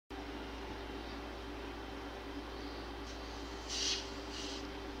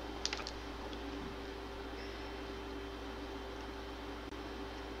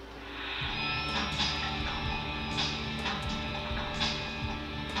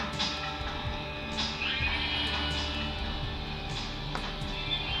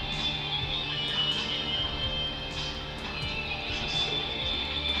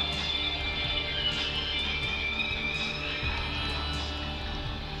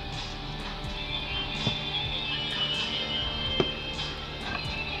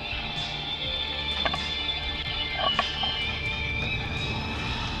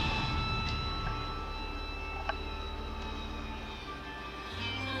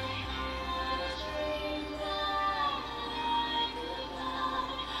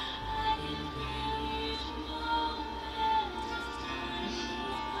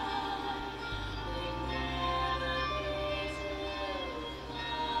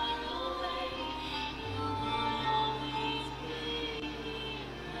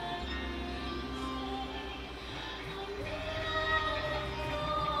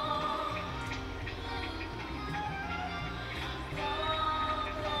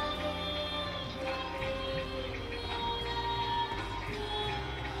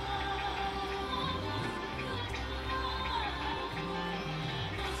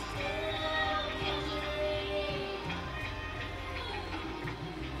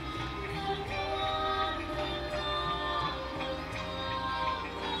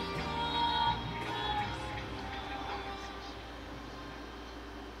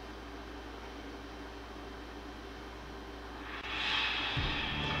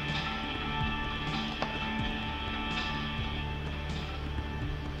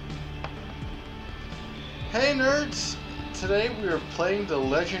Hey nerds! Today we are playing the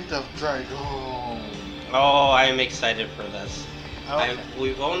Legend of Dragoon. Oh, I am excited for this. Okay.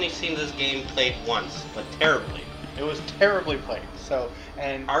 We've only seen this game played once, but terribly. It was terribly played.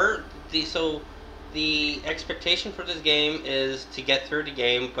 The expectation for this game is to get through the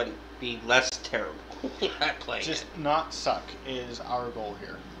game, but be less terrible at playing just it. not suck is our goal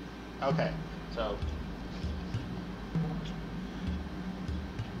here. Okay, so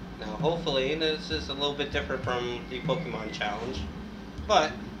Now, hopefully, this is a little bit different from the Pokemon Challenge,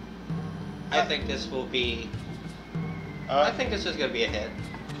 but I think this will be. I think this is going to be a hit.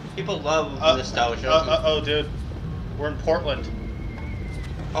 People love nostalgia. Oh, dude, we're in Portland.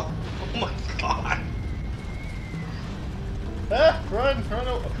 Oh my god! Run!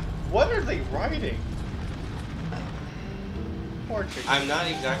 What are they riding? Poor chicken. I'm not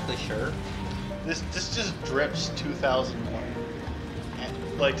exactly sure. This just drips 2001.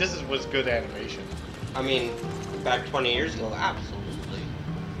 Like this was good animation. I mean, back 20 years ago, absolutely.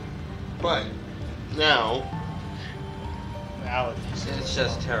 But now it's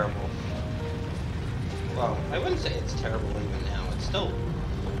just terrible. Well, I wouldn't say it's terrible even now. It's still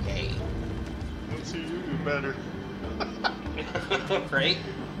okay. Let's see you do better. Right?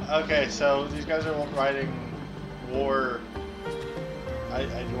 Okay, so these guys are riding war. I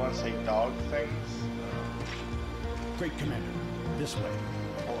do want to say dog things. Great Commander, this way.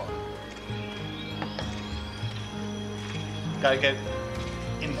 Hold on. Gotta get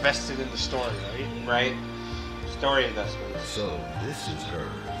invested in the story, right? Right? Story investments. So, this is her.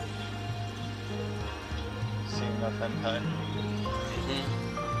 See enough hentai.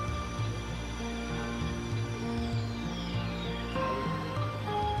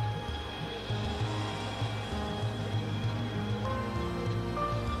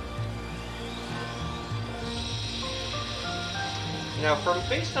 Now,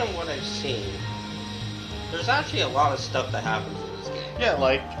 based on what I've seen, there's actually a lot of stuff that happens in this game. Yeah,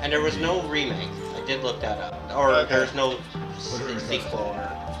 like. And there was no remake. I did look that up. Or there's no sequel. Or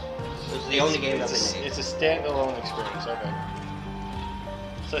it was the only game that they made. It's a standalone experience. Okay.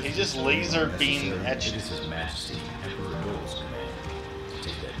 So he just laser beam etched. It is His Majesty Emperor Dole's command to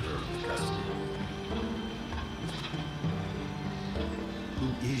take that girl into custody. Who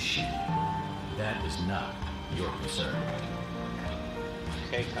is she? That is not your concern.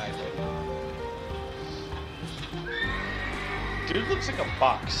 Okay, kind of. Dude looks like a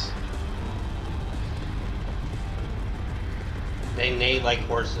box. They neigh like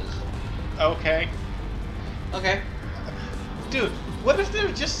horses. Okay. Okay. Dude, what if they're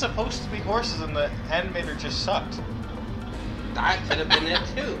just supposed to be horses and the animator just sucked? That could have been it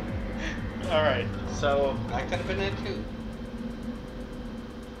too. Alright, so. That could have been it too.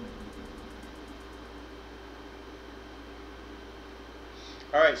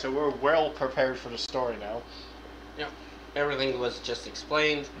 Alright, so we're well prepared for the story now. Yep. Everything was just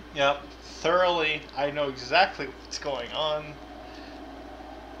explained. Yep. Thoroughly. I know exactly what's going on.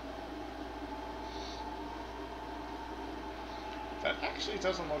 That actually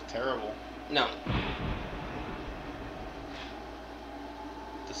doesn't look terrible. No.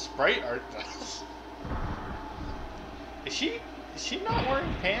 The sprite art does. Is she not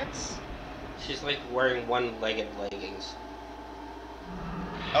wearing pants? She's like wearing one-legged leggings.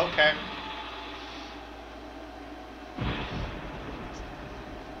 Okay.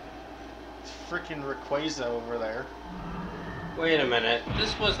 It's freaking Rayquaza over there. Wait a minute.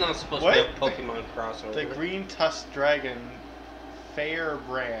 This was not supposed to be a Pokemon crossover. The green tusked dragon,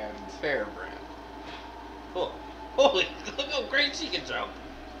 Fairbrand. Fairbrand. Cool. Holy, look how great she can jump.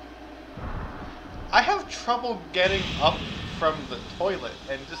 I have trouble getting up from the toilet,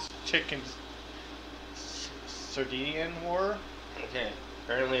 and this chicken's Sardinian war. Okay.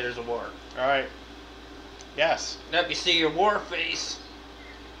 Apparently there's a war. Alright. Yes. Let me see your war face.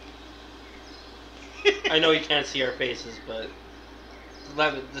 I know you can't see our faces, but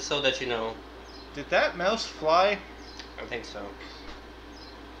just so that you know. Did that mouse fly? I think so.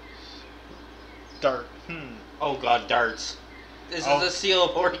 Dart. Oh god, darts. This is a seal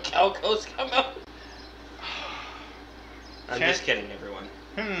of Orichalcos come out. I'm just kidding, everyone.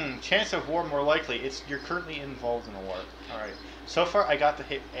 Chance of war more likely. You're currently involved in a war. Alright. So far, I got to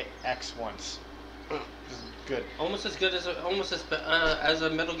hit X once. This is good. Almost as good as a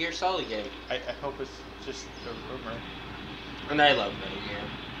Metal Gear Solid game. I hope it's just a rumor. And I love Metal Gear.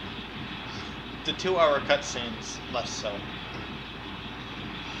 The 2-hour cutscenes, less so.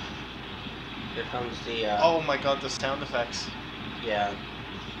 Here comes the. Oh my god, the sound effects. Yeah.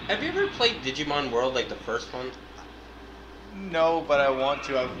 Have you ever played Digimon World, like the first one? No, but I want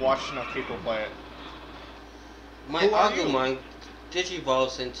to. I've watched enough people play it. My Agumon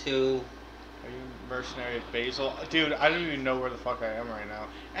digivolves into... Are you Mercenary Basil. Dude, I don't even know where the fuck I am right now.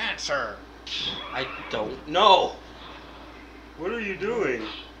 Answer! I don't know. What are you doing?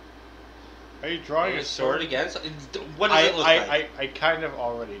 Are you drawing a sword? against? What does it look like? I kind of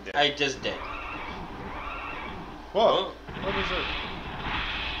already did. I just did. Whoa. What is it?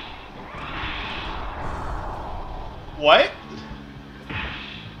 What?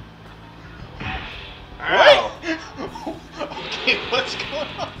 Ow. What? Okay, what's going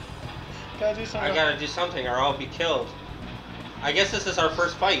on? Gotta do something. I gotta do something or I'll be killed. I guess this is our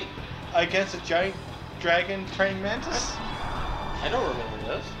first fight. Against a giant dragon trained mantis? I don't remember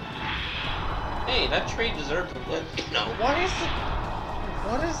this. Hey, that tree deserves a live. No. What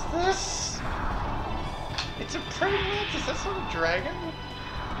is this? It's a praying mantis. That's not a dragon.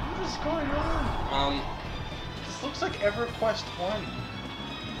 What is going on? This looks like EverQuest 1.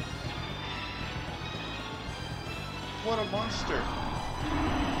 What a monster.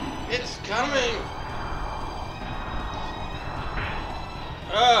 It's coming.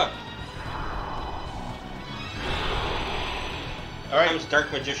 Alright. Comes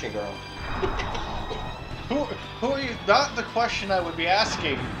Dark Magician Girl. Who are you? Not the question I would be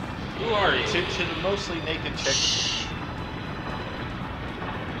asking. Who are you? To the mostly naked chick.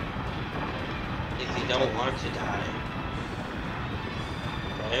 If you don't want to die.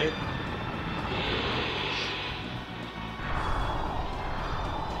 Okay?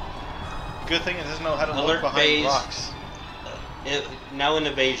 Good thing it doesn't know how to Alert look behind phase. rocks. Now in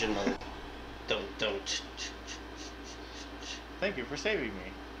evasion mode. Don't. Thank you for saving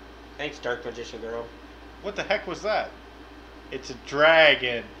me. Thanks, Dark Magician Girl. What the heck was that? It's a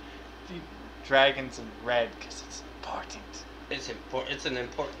dragon. Dragon's in red because it's important. It's important. It's an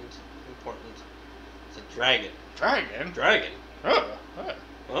important. It's a dragon. Dragon? Dragon.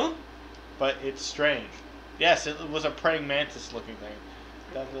 Huh? But it's strange. Yes, it was a praying mantis looking thing.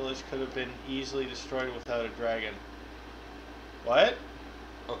 That village could have been easily destroyed without a dragon. What?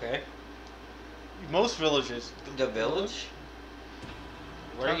 Okay. Most villages. The village?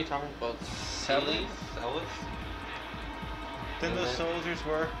 What are you talking about? Celis? Then the soldiers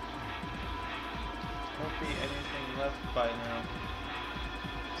were. Won't be anything left by now.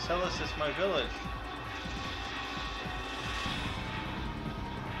 Celis is my village.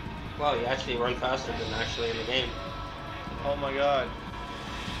 Wow, you actually run faster than actually in the game. Oh my god.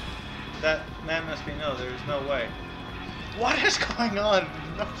 That man must be there's no way. What is going on?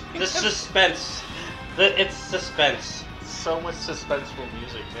 The suspense. It's suspense. So much suspenseful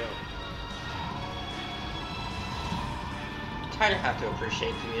music too. You kind of have to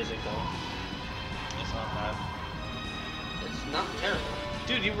appreciate the music though. It's not bad. It's not terrible.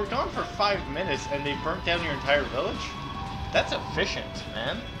 Dude, you were gone for 5 minutes and they burnt down your entire village? That's efficient,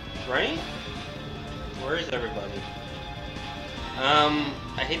 man. Right? Where is everybody?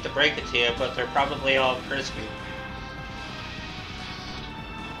 I hate to break it to you, but they're probably all crispy.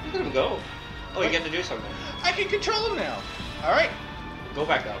 Look at them go. Oh, you get to do something. I can control them now. Alright. Go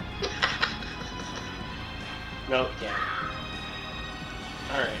back up. No, can't.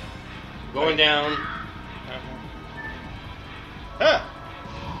 Alright. Going down. Huh.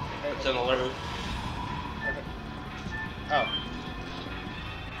 It's an alert. Okay. Oh.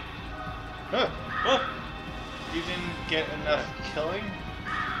 Huh. Huh. You didn't get enough killing?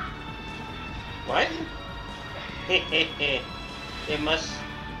 What?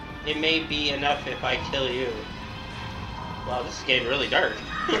 It may be enough if I kill you. Wow, this is getting really dark.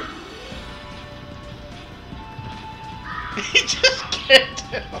 He just can't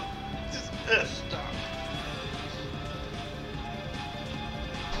tell. Just stop.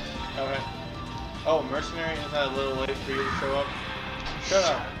 Okay. Oh, mercenary, is that a little late for you to show up? Shut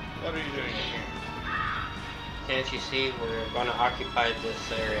up. What are you doing in here? Can't you see we're going to occupy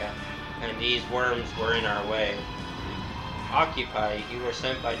this area, and these worms were in our way? Occupy? You were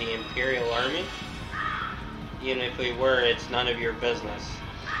sent by the Imperial Army? Even if we were, it's none of your business.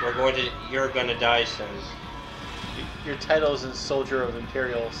 You're going to die soon. Your title is Soldier of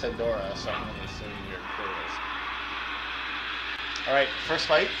Imperial Sendora, so I'm going to assume you're Imperialist. Alright, first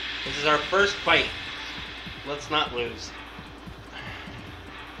fight? This is our first fight. Let's not lose.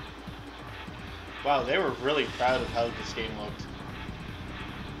 Wow, they were really proud of how this game looked.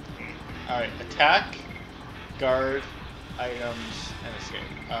 Alright, attack, guard, items, and escape.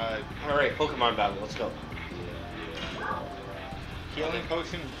 Alright, Pokemon battle, let's go. Healing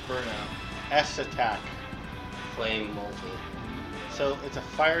potion, burnout. S attack. Flame multi. So it's a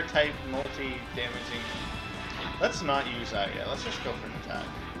fire type, multi-damaging. Let's not use that yet. Let's just go for an attack.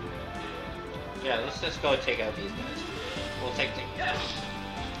 Yeah, let's just go take out these guys. We'll take the...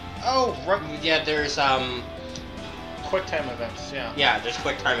 Oh, right. Yeah, there's quick time events, yeah. Yeah, there's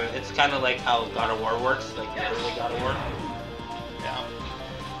quick time. It's kind of like how God of War works, like the early God of War. Yeah.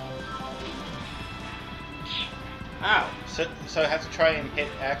 Ow. So I have to try and hit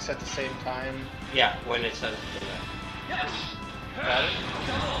X at the same time. Yeah, when it says do that. Got it?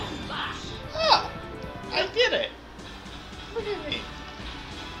 Ah! I did it! Look at me.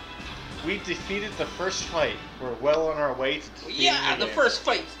 We defeated the first fight. We're well on our way to defeating the first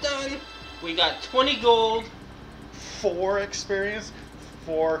fight's done. We got 20 gold. 4 experience.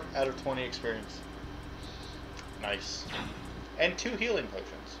 4 out of 20 experience. Nice. And 2 healing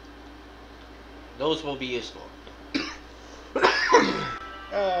potions. Those will be useful.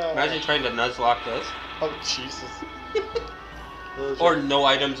 Imagine trying to nuzlocke this. Oh, Jesus. Or no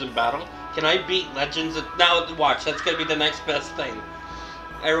items in battle. Can I beat Legends of... Now, watch. That's going to be the next best thing.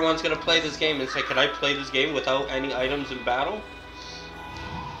 Everyone's going to play this game and say, can I play this game without any items in battle?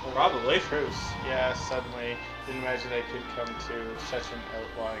 Probably. Truce. Yeah, suddenly. Didn't imagine I could come to such an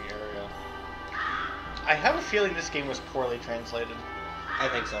outlying area. I have a feeling this game was poorly translated. I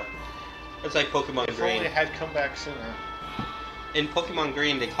think so. It's like Pokemon If Green. only it had come back sooner. In Pokemon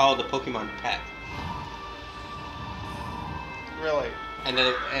Green, they call it the Pokemon Pet. Really?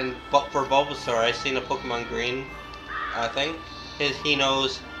 But for Bulbasaur, I seen a Pokemon Green thing. He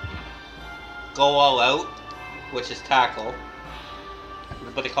knows Go All Out, which is tackle,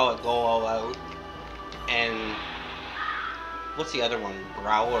 but they call it Go All Out. And what's the other one?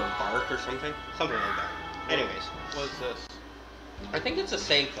 Growl or Bark or something? Something like that. Anyways. What's this? I think it's the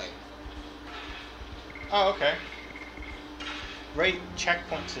same thing. Oh, okay. Right,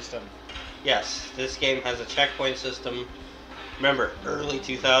 checkpoint system. Yes, this game has a checkpoint system. Remember, early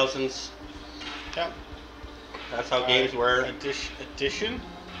 2000s. Yep. That's how games were. Addition?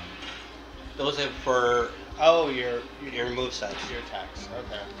 Those are for your movesets. Your attacks.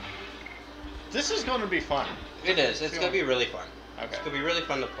 Okay. This is going to be fun. It is. It's going to be really fun. Okay. It's going to be really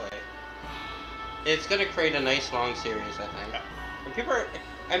fun to play. It's going to create a nice long series, I think. Yeah.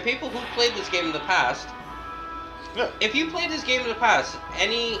 And people who played this game in the past. Yeah. If you played this game in the past,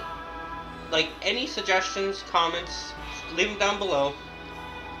 any suggestions, comments, leave them down below.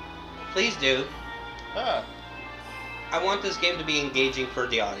 Please do. Ah. I want this game to be engaging for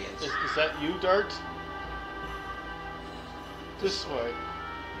the audience. Is that you, Dart? This way.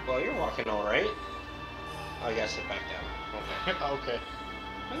 Well, you're walking all right. Oh, you gotta sit back down. Okay. Okay.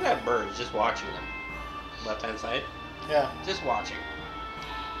 Look at that bird, just watching them. Left-hand side. Yeah. Just watching.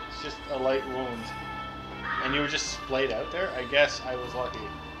 It's just a light wound. And you were just splayed out there? I guess I was lucky.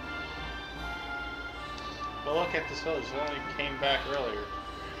 But look at this village. It only came back earlier.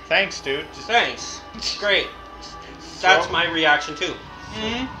 Thanks, dude. Thanks. Great. That's my reaction, too.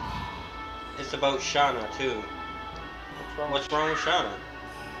 It's about Shauna, too. What's wrong with Shauna?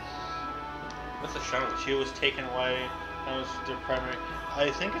 What's a Shauna? She was taken away. That was the primary.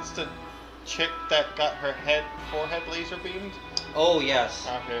 I think it's the chick that got her forehead laser beamed. Oh, yes.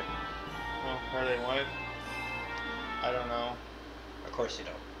 Okay. Well, are they white? I don't know. Of course you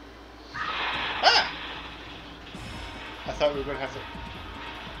don't. Ah! I thought we were going to have to...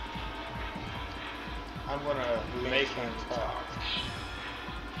 I'm going to make him talk.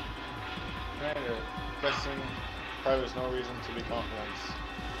 Commander, guessing probably was no reason to be confident.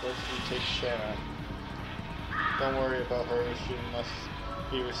 First we take Shanna. Don't worry about her. She must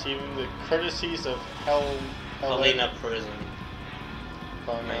be receiving the courtesies of Helena Prison.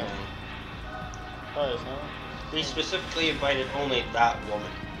 Oh, no. We specifically invited only that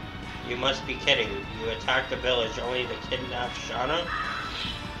woman. You must be kidding. You attacked the village only to kidnap Shauna?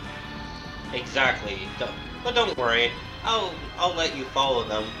 Exactly. But don't worry. I'll let you follow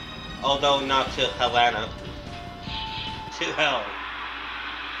them. Although not to Helena. To hell.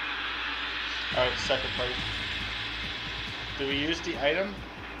 Alright, second part. Do we use the item?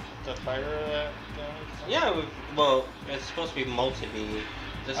 The fire that... Yeah, well, it's supposed to be multi-B.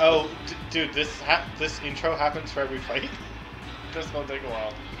 Dude, this intro happens for every fight? This will take a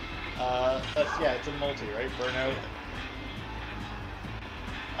while. It's a multi, right? Burnout.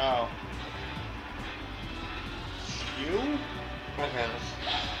 Oh. You? Okay.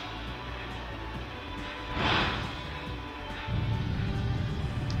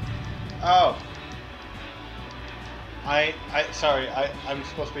 Oh. I'm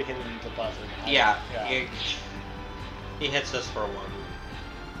supposed to be hitting the button. Yeah. He hits us for one.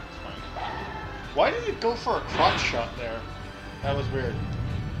 Why did it go for a crotch shot there? That was weird.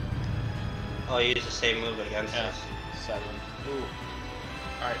 Oh, you used the same move against us. 7. Ooh.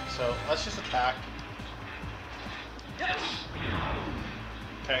 Alright, so let's just attack.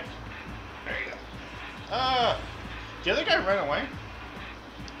 Okay. There you go. The other guy ran away?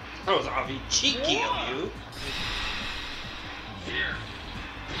 That was awfully cheeky of you.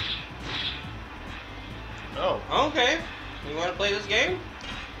 Oh. Okay. You want to play this game?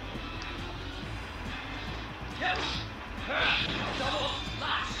 Yes. Double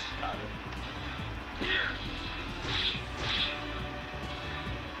slash. Got it.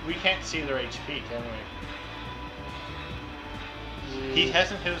 We can't see their HP, can we? He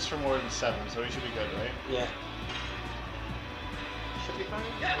hasn't hit us for more than 7, so we should be good, right? Yeah. Should be fine.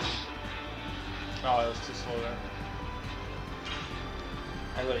 Yes. Oh, it was too slow there.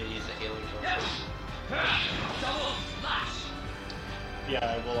 I'm going to use the healing token. Yes. Double slash. Yeah,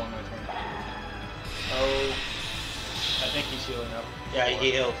 I will on my turn. Oh, I think he's healing up. Yeah,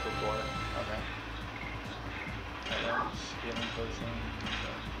 he healed for 4. Okay. Items, healing potion.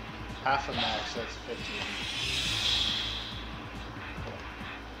 Half a max, that's 15. Cool.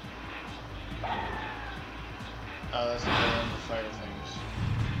 That's another one of the fire things.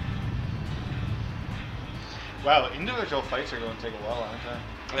 Wow, individual fights are going to take a while, aren't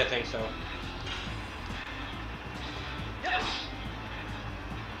they? I think so. Yes.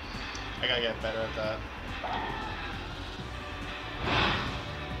 I gotta get better at that.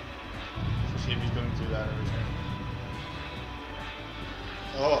 So see if he's going to do that every turn.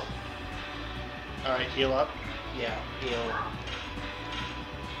 Oh. Alright, heal up. Yeah, heal.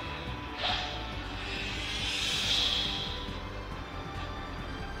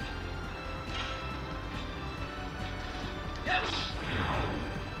 Yes.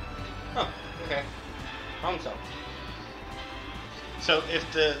 Oh, okay. Problem solved. So if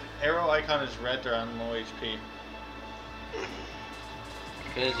the arrow icon is red, they're on low HP.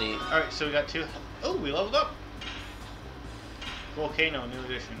 Busy. Alright, so we got 2. Oh, we leveled up. Volcano, new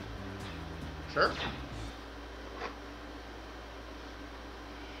edition. Sure.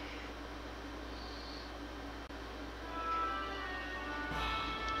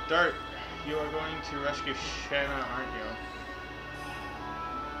 Dart, you are going to rescue Shanna, aren't you?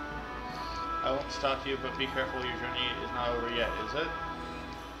 I won't stop you, but be careful, your journey is not over yet, is it?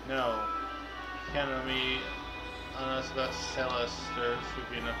 No. Count on me, on us about Celes. There should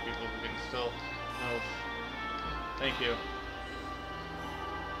be enough people who can still move. Thank you.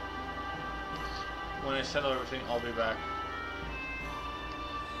 When I settle everything, I'll be back.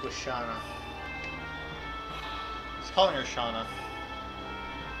 With Shauna. He's calling her Shauna.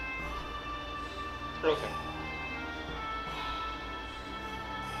 Okay.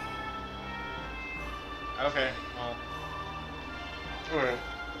 Okay, well. Alright.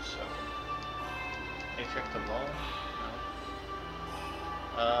 So. They checked the wall?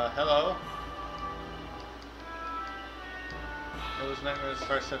 No. Hello? It was nightmares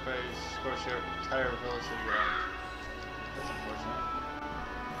first set by scorched your entire village to the ground. That's unfortunate.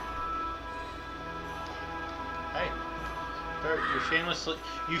 Hey. Bert,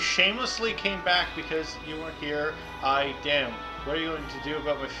 you shamelessly came back because you weren't here. Damn. What are you going to do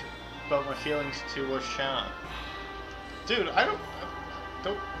about my feelings towards Shawn? Dude, I don't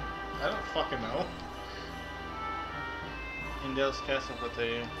fucking know. In Dale's castle, but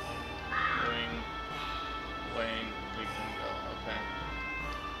they Wayne, we can go. Okay.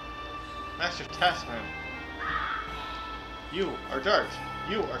 Master Taskman. You are Dart.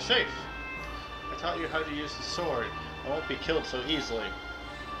 You are safe. I taught you how to use the sword. I won't be killed so easily.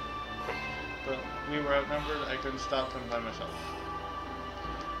 But we were outnumbered. I couldn't stop them by myself.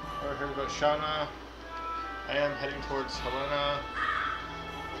 I heard about Shauna. I am heading towards Helena.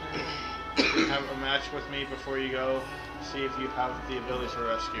 Have a match with me before you go. See if you have the ability to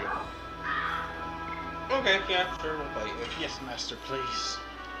rescue. Okay, yeah, sure, we'll fight you. Yes, master, please.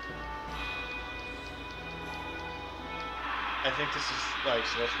 I think this is like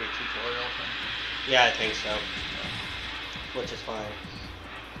supposed to be a tutorial thing. Yeah, I think so. Which is fine.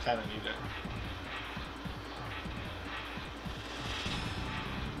 Kinda need it.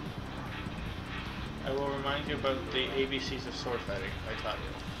 I will remind you about the ABCs of sword fighting I taught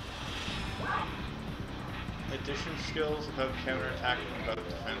you. Addition skills about counterattack and about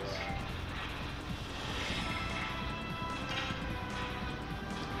defense.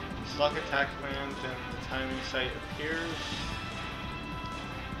 Select attack command, then the timing sight appears.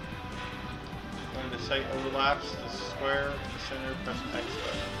 When the sight overlaps the square in the center, press X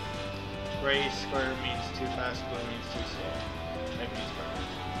button. Gray square means too fast, blue means too slow. That means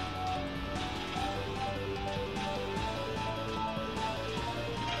perfect.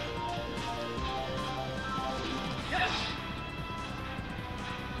 Yes.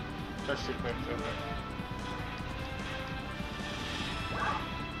 That's too quick, okay.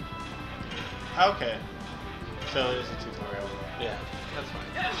 Okay. So it is a tutorial. Yeah, that's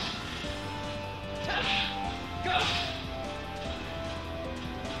fine. Yes. Go.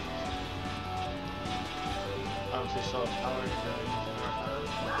 travel too slow. Power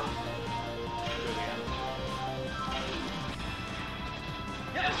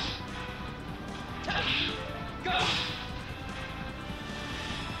Yes. Ten. Go.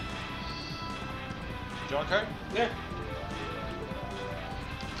 John card? Yeah.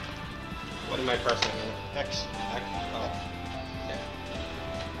 What am I pressing? X. X? Oh. Yeah.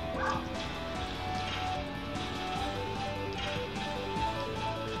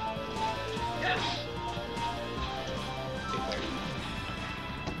 Yes.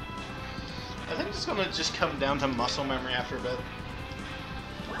 I think it's gonna just come down to muscle memory after a bit.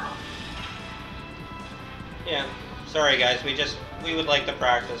 Yeah. Sorry guys, we would like to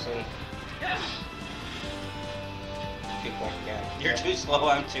practice and Yes. too quick again. You're too slow,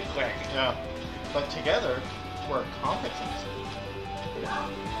 I'm too quick. Yeah. But together, we're competent.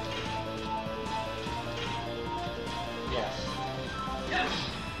 Yes. Yes.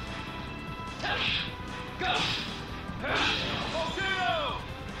 Ten. Go. Volcano.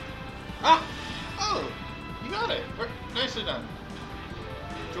 Ah! Oh! You got it! Nicely done.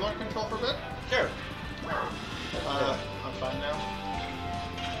 Do you want control for a bit? Sure. I'm fine now.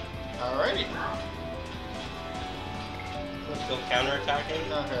 Alrighty. Still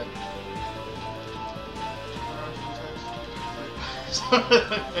counterattacking? Okay.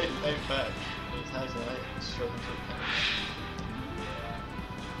 They back. It has a light stroke into the camera.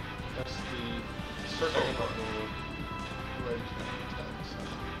 That's the circle of the red attack.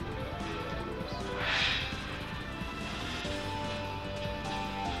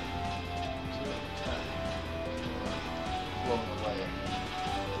 Blown away.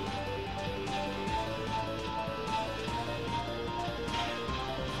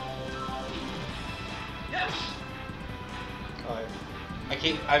 Yes.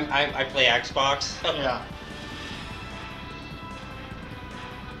 I play Xbox. Yeah.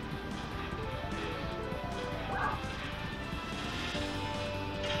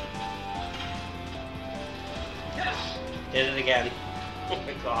 Yes. Did it again. Oh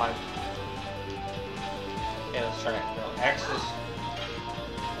my god. Yeah, let's try it. No, X is...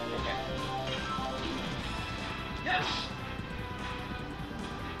 Okay. Yes.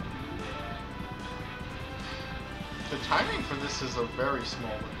 The timing for this is a very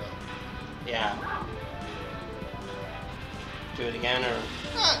small window. Yeah. Do it again, or...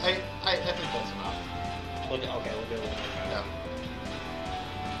 I think that's enough. We'll do, okay, we'll do it one more time. Yeah.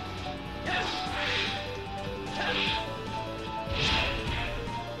 Yes. Ten.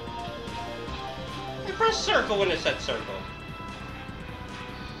 You press circle when it said circle.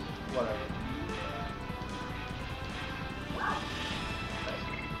 Whatever.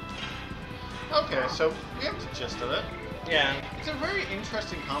 Okay, so we have the gist of it. Yeah. It's a very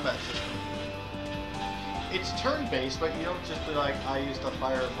interesting combat system. It's turn-based, but you don't just be like, I used a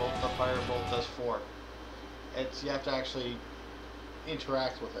firebolt does 4. You have to actually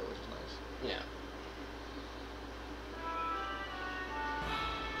interact with it, which is nice. Yeah.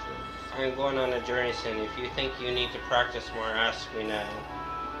 I'm going on a journey soon. If you think you need to practice more, ask me now.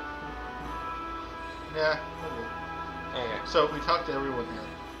 Yeah, maybe. Okay. So we talked to everyone here.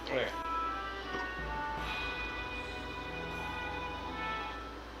 Okay.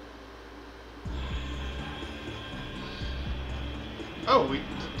 Oh,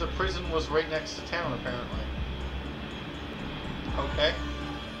 the prison was right next to town, apparently. Okay.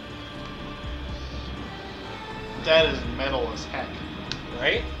 That is metal as heck.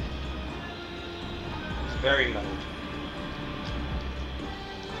 Right? It's very metal.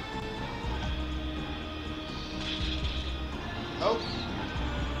 Oh.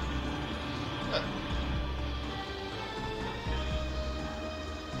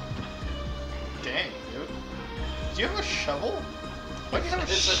 Dang, dude. Do you have a shovel? Why do you have a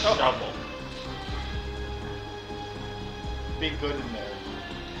It's a shovel? shovel. Be good in there.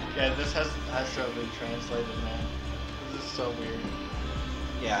 Yeah, this has to have been translated, man. This is so weird.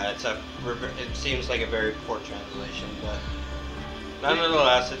 Yeah, it seems like a very poor translation, but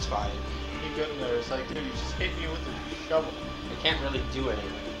nonetheless, it's fine. Be good in there. It's like, dude, you just hit me with a shovel. It can't really do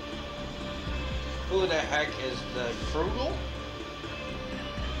anything. Who the heck is the Frugal?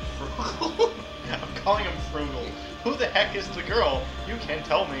 Frugal? I'm calling him Frugal. Who the heck is the girl? You can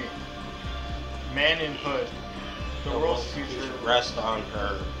tell me. Man in Hood. The world's future. Rest on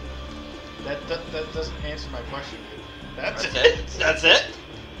her. That doesn't answer my question, dude. That's it. That's it.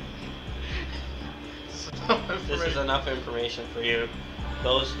 This is information. enough information for you.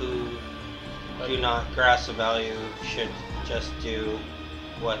 Those who do not grasp the value should just do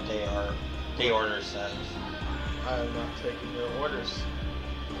what the order says. I am not taking your orders.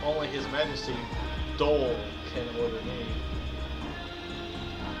 Only His Majesty Dole can order me.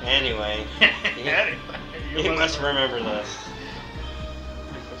 Anyway. Anyway, You must remember this.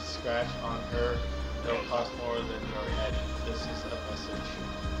 If a scratch on her, it'll cost more than your head. This is a message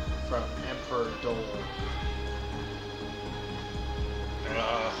from Emperor Dole.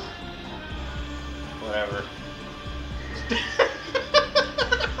 Whatever.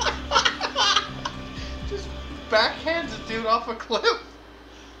 Just backhands a dude off a cliff.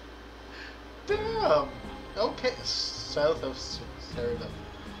 Damn. Okay. South of Ceridon.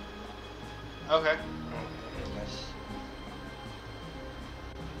 Okay.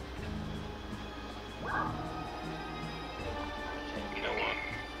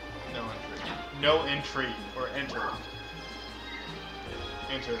 No entry or enter.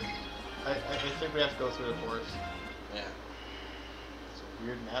 Enter. I think we have to go through the forest. Yeah. It's a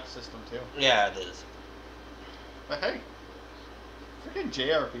weird map system too. Yeah, it is. But hey, freaking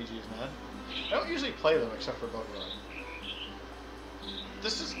JRPGs, man. I don't usually play them except for Pokemon.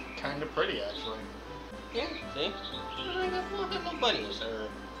 This is kind of pretty, actually. Yeah, see? I have no bunnies, or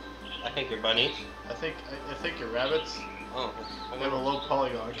I think you're bunnies. I think you're rabbits. Oh, They have a low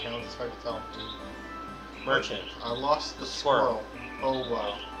polygon count, it's hard to tell. Merchant. I lost the squirrel. Oh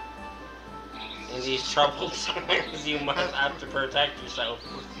wow. In these troubled times, you must have to protect yourself.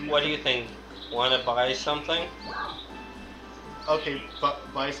 What do you think? Want to buy something? Okay, but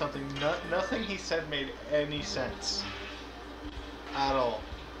buy something. Nothing he said made any sense. At all.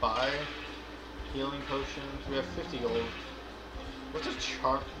 Buy healing potions. We have 50 gold. What's a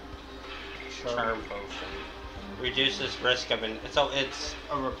charm Potion. Reduces risk of an. It's a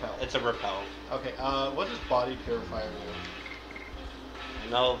repel. It's a repel. Okay. What does body purifier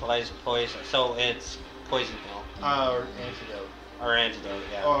do? Nullifies poison. So it's poison pill. Or antidote. Or antidote.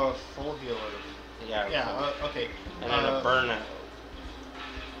 Yeah. Or full healer. Yeah. Yeah. Okay. And then a burnout.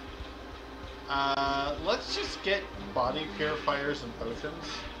 Let's just get body purifiers and potions.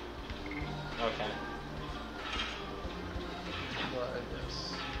 Okay.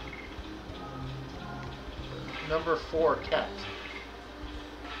 This. Number 4, kept.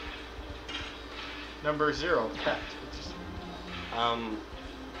 Number 0, kept.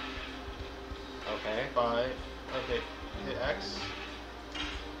 Okay. Buy. Okay. Hit X.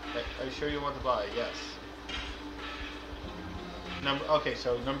 Okay, are you sure you want to buy? Yes. Okay,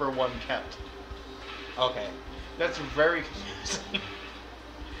 so number 1 kept. Okay. That's very confusing.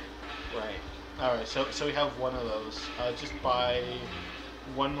 Right. Alright, so we have one of those. Just buy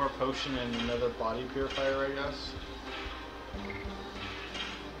one more potion and another body purifier, I guess.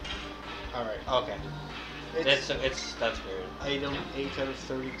 Alright. Okay. That's weird. Item 8 out of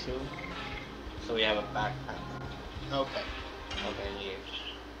 32. So we have a backpack. Okay. Okay, leave.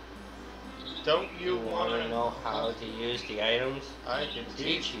 Don't you want to know how to use the items? I can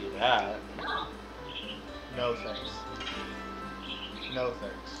Teach you that. No thanks. No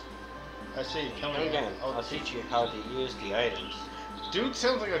thanks. I see. Come again. I'll teach you how to use the items. Dude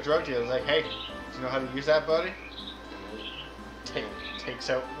sounds like a drug dealer. He's like, hey, do you know how to use that, buddy? Takes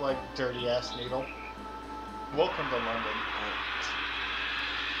out like dirty ass needle. Welcome to London.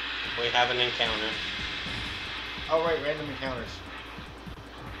 We have an encounter. Oh right, random encounters.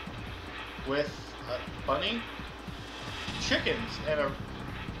 With a bunny, chickens, and a...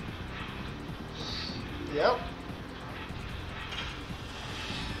 Yep.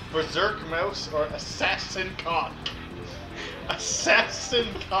 Berserk mouse or assassin cock. Assassin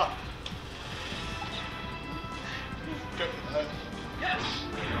cock. Yes!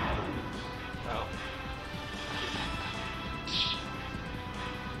 Oh.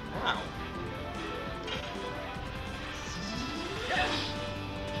 Wow. Yes!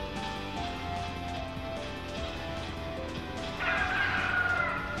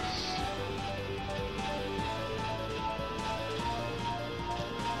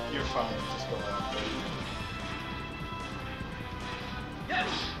 You're fine, just go on. Yes!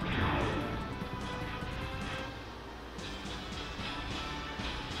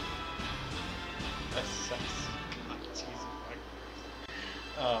 Assassin cock. Jesus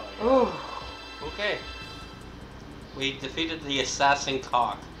fuck. Oh. Okay. We defeated the assassin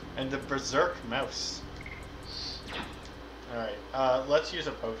cock. And the berserk mouse. Alright, let's use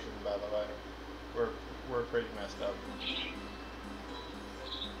a potion, by the way. We're pretty messed up.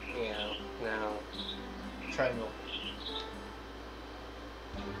 Yeah. Now. Triangle.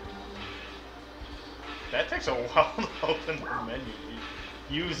 That takes a while to open the menu.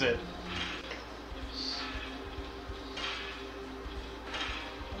 Use it.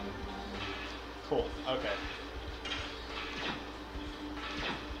 Cool. Okay.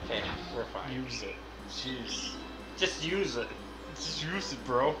 Okay, we're fine. Use it. Jeez. Just use it. Just use it,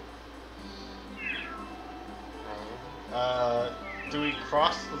 bro. Do we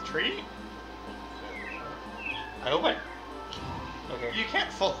cross the tree? I hope I... Okay. You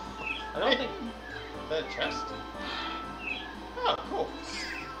can't fall. I don't think... That chest. Oh, cool.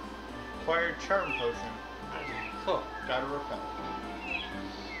 Acquired charm potion. Cool. Gotta repel.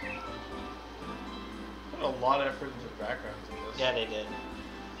 Put a lot of effort into the background to this. Yeah, they did.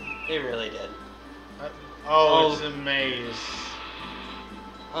 They really did. Oh, it's a maze.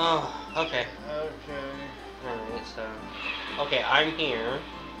 Oh, okay. Okay. Alright, so... Okay, I'm here.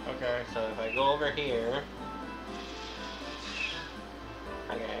 Okay. So if I go over here...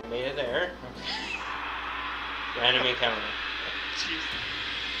 Okay, I made it there. Okay. Random encounter.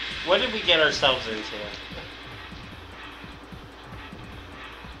 Jeez. What did we get ourselves into?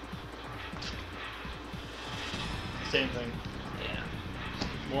 Same thing. Yeah.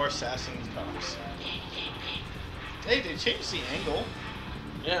 More assassin's cops. Hey, they changed the angle.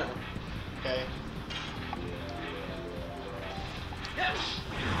 Yeah. Okay. Yes.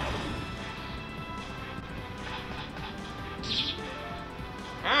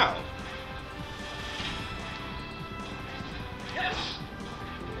 Ow. Yes.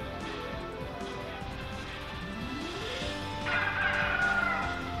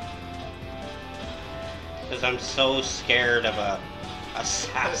 Because I'm so scared of a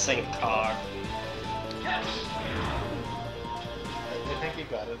assassin cog. Yes. I think you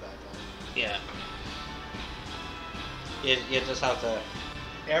got it that time. Yeah. You just have to...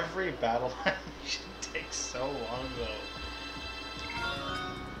 Every battle takes so long though.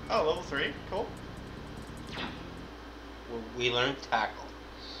 Oh, level 3? Cool. We learned tackle.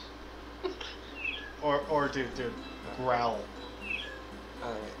 Or dude, growl.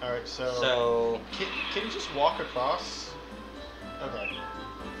 Alright. Alright, so... So... Can you just walk across? Okay.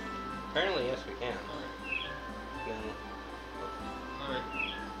 Apparently, yes, we can. No. Alright.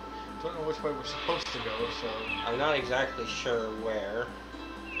 Don't know which way we're supposed to go, so... I'm not exactly sure where.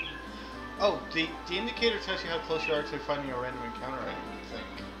 Oh, the indicator tells you how close you are to finding a random encounter, I think.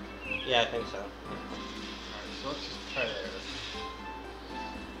 Yeah, I think so. Alright, so let's just try there.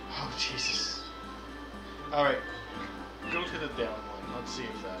 Oh, Jesus. Alright. Go to the down one. Let's see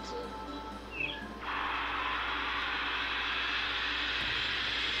if that's it.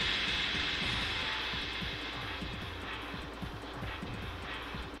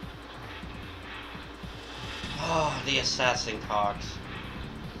 Oh, the assassin cogs.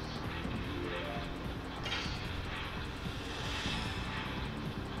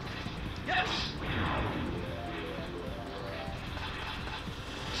 Yes.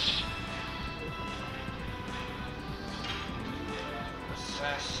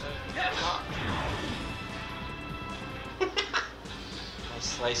 Assassin Yes. cock. I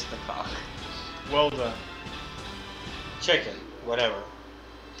sliced the cock. Well done. Chicken, whatever.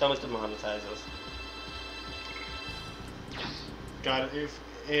 Don't demonetize us. God, if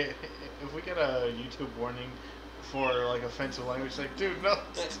we get a YouTube warning for like offensive language, like, dude, no,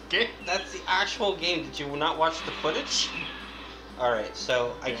 it's game. That's the actual game. Did you not watch the footage? Alright,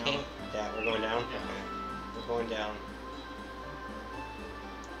 so I Down. can't... Down, we're going down? Yeah. Okay. We're going down.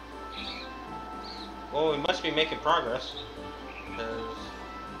 Well, we must be making progress. Because...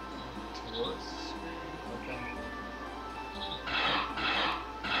 Towards the screen. Okay.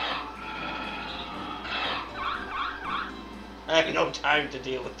 I have no time to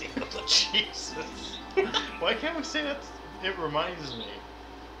deal with you. Jesus. Why can't we say that? It reminds me.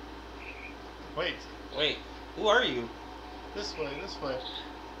 Wait. Wait, who are you? This way, this way.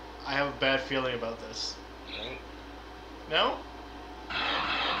 I have a bad feeling about this. Right. No?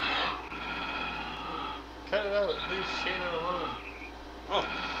 Cut it out. Leave Shayna alone. Oh,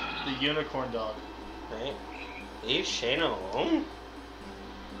 The unicorn dog. right. Leave Shayna alone?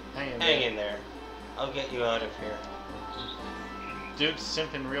 Hang in Hang there. in there. I'll get you out of here. Dude's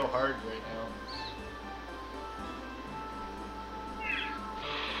simping real hard right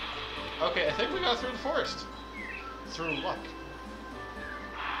now. Okay, I think we got through the forest. Through luck.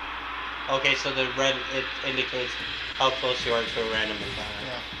 Okay, so the red, it indicates how close you are to a random encounter.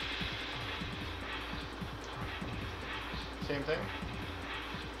 Yeah. Same thing?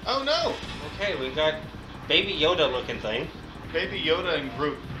 Oh no! Okay, we've got Baby Yoda looking thing. Baby Yoda and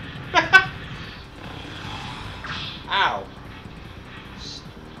Groot. Ow.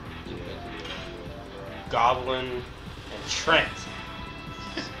 Stupid. Goblin and Trent.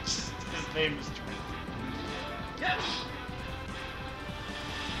 His name is Trent. Yes.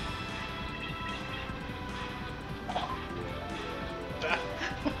 That,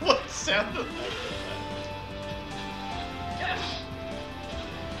 what sounded like that? Yes.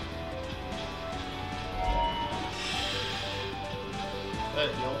 That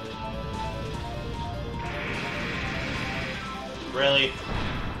hill. Really?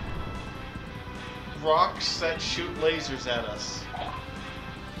 rocks that shoot lasers at us.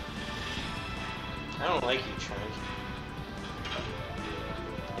 I don't like you, Trent.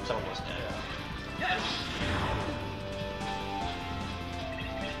 It's almost dead. Yes.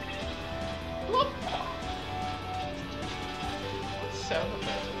 Whoop. What sound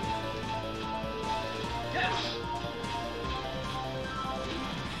effect? Yes.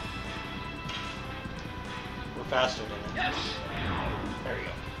 We're faster than it. Yes. There we go.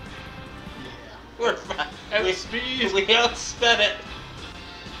 Yeah. We're fast. And speed. We outsped it.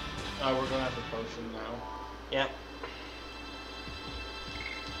 Oh, we're gonna have the potion now. Yep.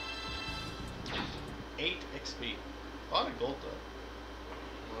 8 XP. A lot of gold though.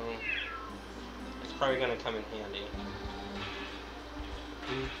 Well, it's probably gonna come in handy.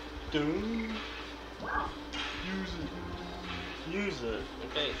 Doom. Use it. Use it.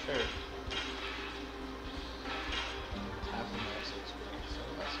 Okay, sure. Half a max XP, so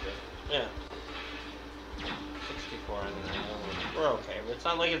that's good. Yeah. 64 and we're okay. But it's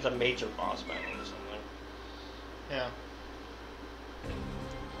not like it's a major boss battle or something. Yeah.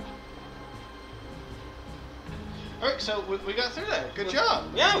 Alright, so we got through that. Good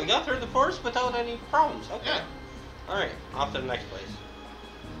job. Yeah, we got through the forest without any problems. Okay. Yeah. Alright, off to the next place.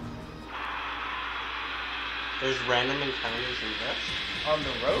 There's random encounters in this. On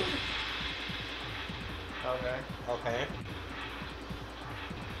the road? Okay. Okay.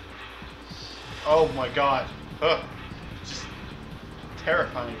 Oh my god. Ugh. Just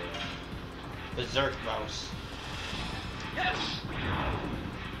terrifying. Berserk mouse. Yes.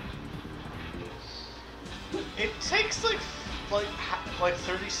 It takes like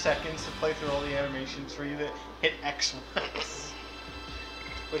 30 seconds to play through all the animations for you to hit X once.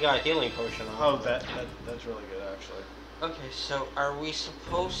 We got a healing potion on. Oh, that's really good actually. Okay, so are we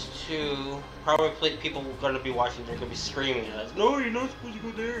supposed to... Probably people going to be watching, they're going to be screaming at us. No, you're not supposed to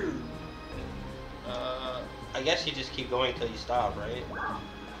go there. I guess you just keep going till you stop, right?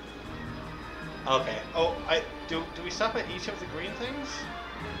 Okay. Oh, do we stop at each of the green things?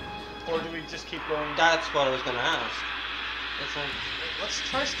 Or do we just keep going? That's what I was going to ask. It's like... Let's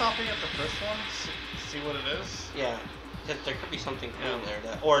try stopping at the first one, see what it is. Yeah, because there could be something cool Yeah. there,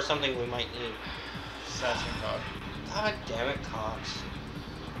 that, or something we might need. Assassin cock. God damn it, Cox.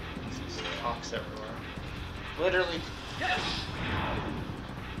 There's cocks everywhere. Literally. Yes.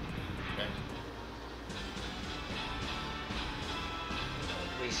 Okay.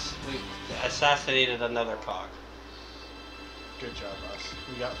 We assassinated another cock. Good job, us.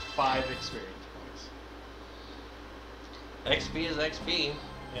 We got 5 experience points. XP is XP.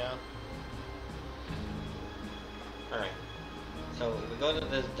 Yeah. Alright. So we go to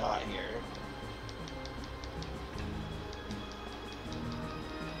this dot here.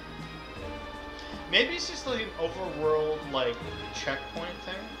 Maybe it's just like an overworld like checkpoint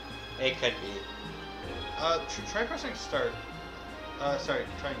thing. It could be. Try pressing start. Sorry,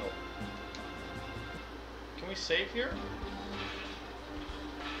 triangle. Can we save here?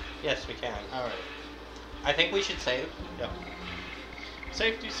 Yes, we can. Alright. I think we should save. Yep.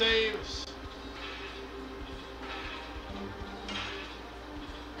 Safety saves!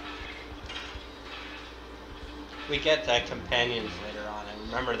 We get companions later on, and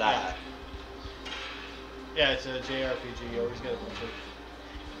remember that. Yeah, it's a JRPG. You always get a bunch of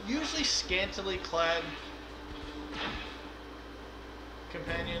usually scantily clad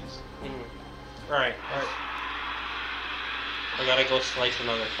companions. Mm-hmm. Alright. Alright. I gotta go slice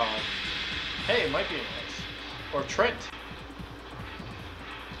another cock. Hey, it might be nice. Or Trent.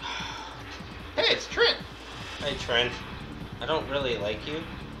 Hey, it's Trent! Hey Trent. I don't really like you.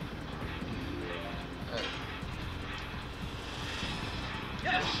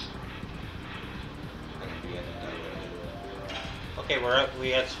 Yes. Okay,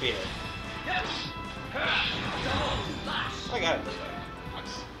 we at speed. Yes. Double slash. I got it this time.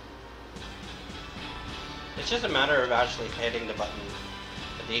 It's just a matter of actually hitting the button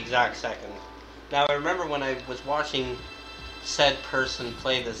at the exact second. Now I remember when I was watching said person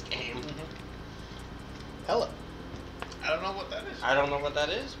play this game. Mm-hmm. Hello. I don't know what that is. I don't know what that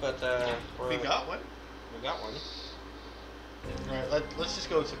is, but We got one. We got one. Alright, let's just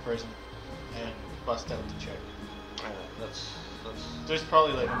go to prison and bust out the check. Alright, let's. There's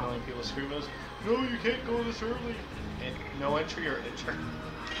probably like a million people screaming us, no, you can't go this early. And no entry or enter.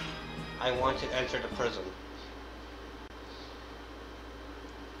 I want to enter the prison.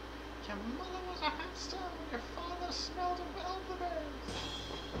 Your mother was a hamster when your father smelled of elderberries.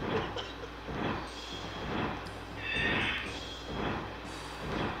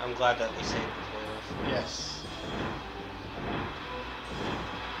 I'm glad that we saved the playlist. Yes.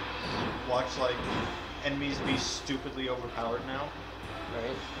 Watch like enemies be stupidly overpowered now.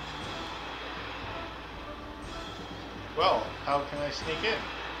 Right? Well, how can I sneak in?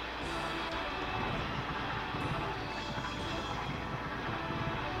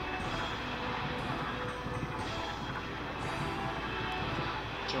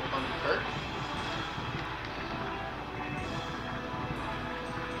 Jump on the cart.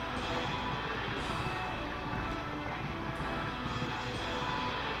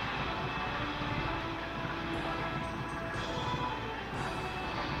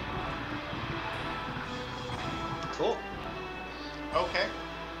 Cool. Okay.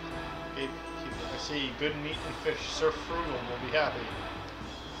 I see good meat and fish. Sir Frugal will be happy.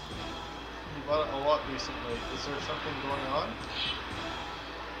 You bought it a lot recently. Is there something going on?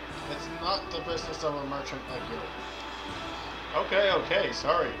 It's not the business of a merchant like you. Okay,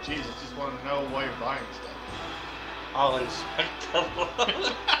 sorry. Jeez, I just want to know why you're buying stuff. I'll inspect them.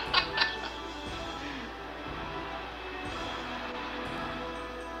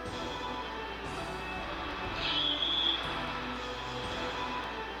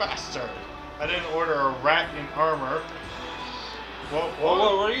 Bastard! I didn't order a rat in armor. What?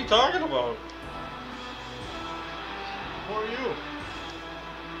 What are you talking about? Who are you?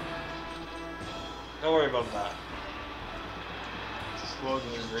 Don't worry about that.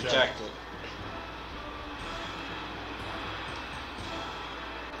 Slogan is Rejected.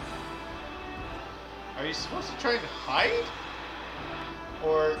 Are you supposed to try and hide?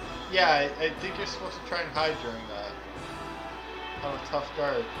 Or, yeah, I think you're supposed to try and hide during that. On a tough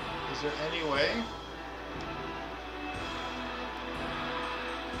guard. Is there any way?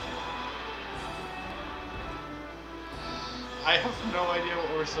 I have no idea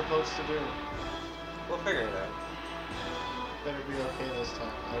what we're supposed to do. We'll figure it out. Better be okay this time.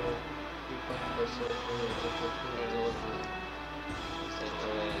 I will be playing by sword for delivery.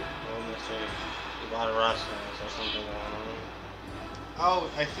 Oh, mister, you got a restaurant or something going on. Oh,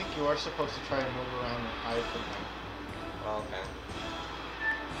 I think you are supposed to try and move around and hide from them. Oh, okay.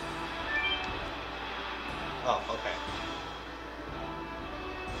 Oh, okay.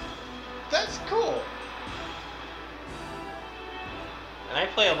 That's cool! And I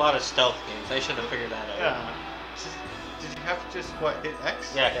play a lot of stealth games. I should have figured that out. Yeah. Did you have to just, what, hit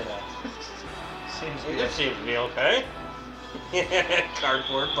X? Yeah, hit X. Seems It good. seems to be okay.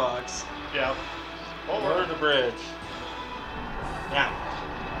 Cardboard box. Yeah. Over the bridge. Yeah.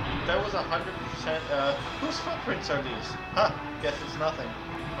 That was 100%, whose footprints are these? Huh, guess it's nothing.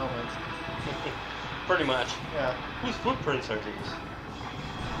 Moment. Pretty much. Yeah. Whose footprints are these?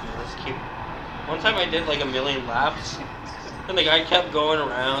 Let's keep... One time I did like 1,000,000 laps, and the guy kept going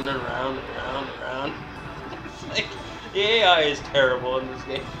around and around and around and around. It's like, the AI is terrible in this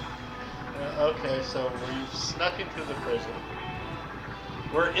game. Okay, so we've snuck into the prison.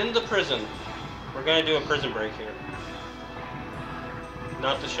 We're in the prison. We're gonna do a prison break here.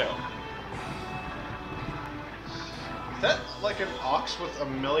 Not the show. Is that like an ox with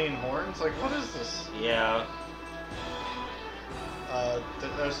 1,000,000 horns? Like, what is this? Yeah.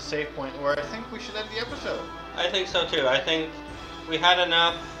 There's a save point where I think we should end the episode. I think so too. I think we had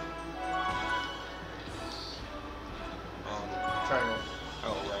enough. Triangle.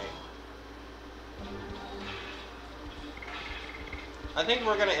 Oh, right. I think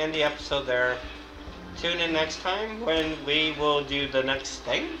we're gonna end the episode there. Tune in next time when we will do the next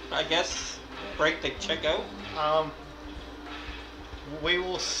thing, I guess. Break the chick out. We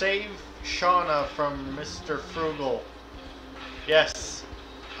will save Shauna from Mr. Frugal. Yes.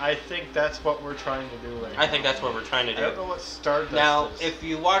 I think that's what we're trying to do right now. I think that's what we're trying to I don't do. know what Stardust Now, is. if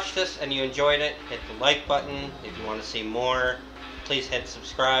you watched this and you enjoyed it, hit the like button. If you want to see more, please hit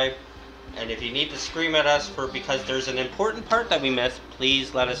subscribe. And if you need to scream at us because there's an important part that we missed,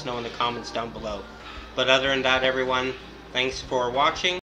 please let us know in the comments down below. But other than that, everyone, thanks for watching.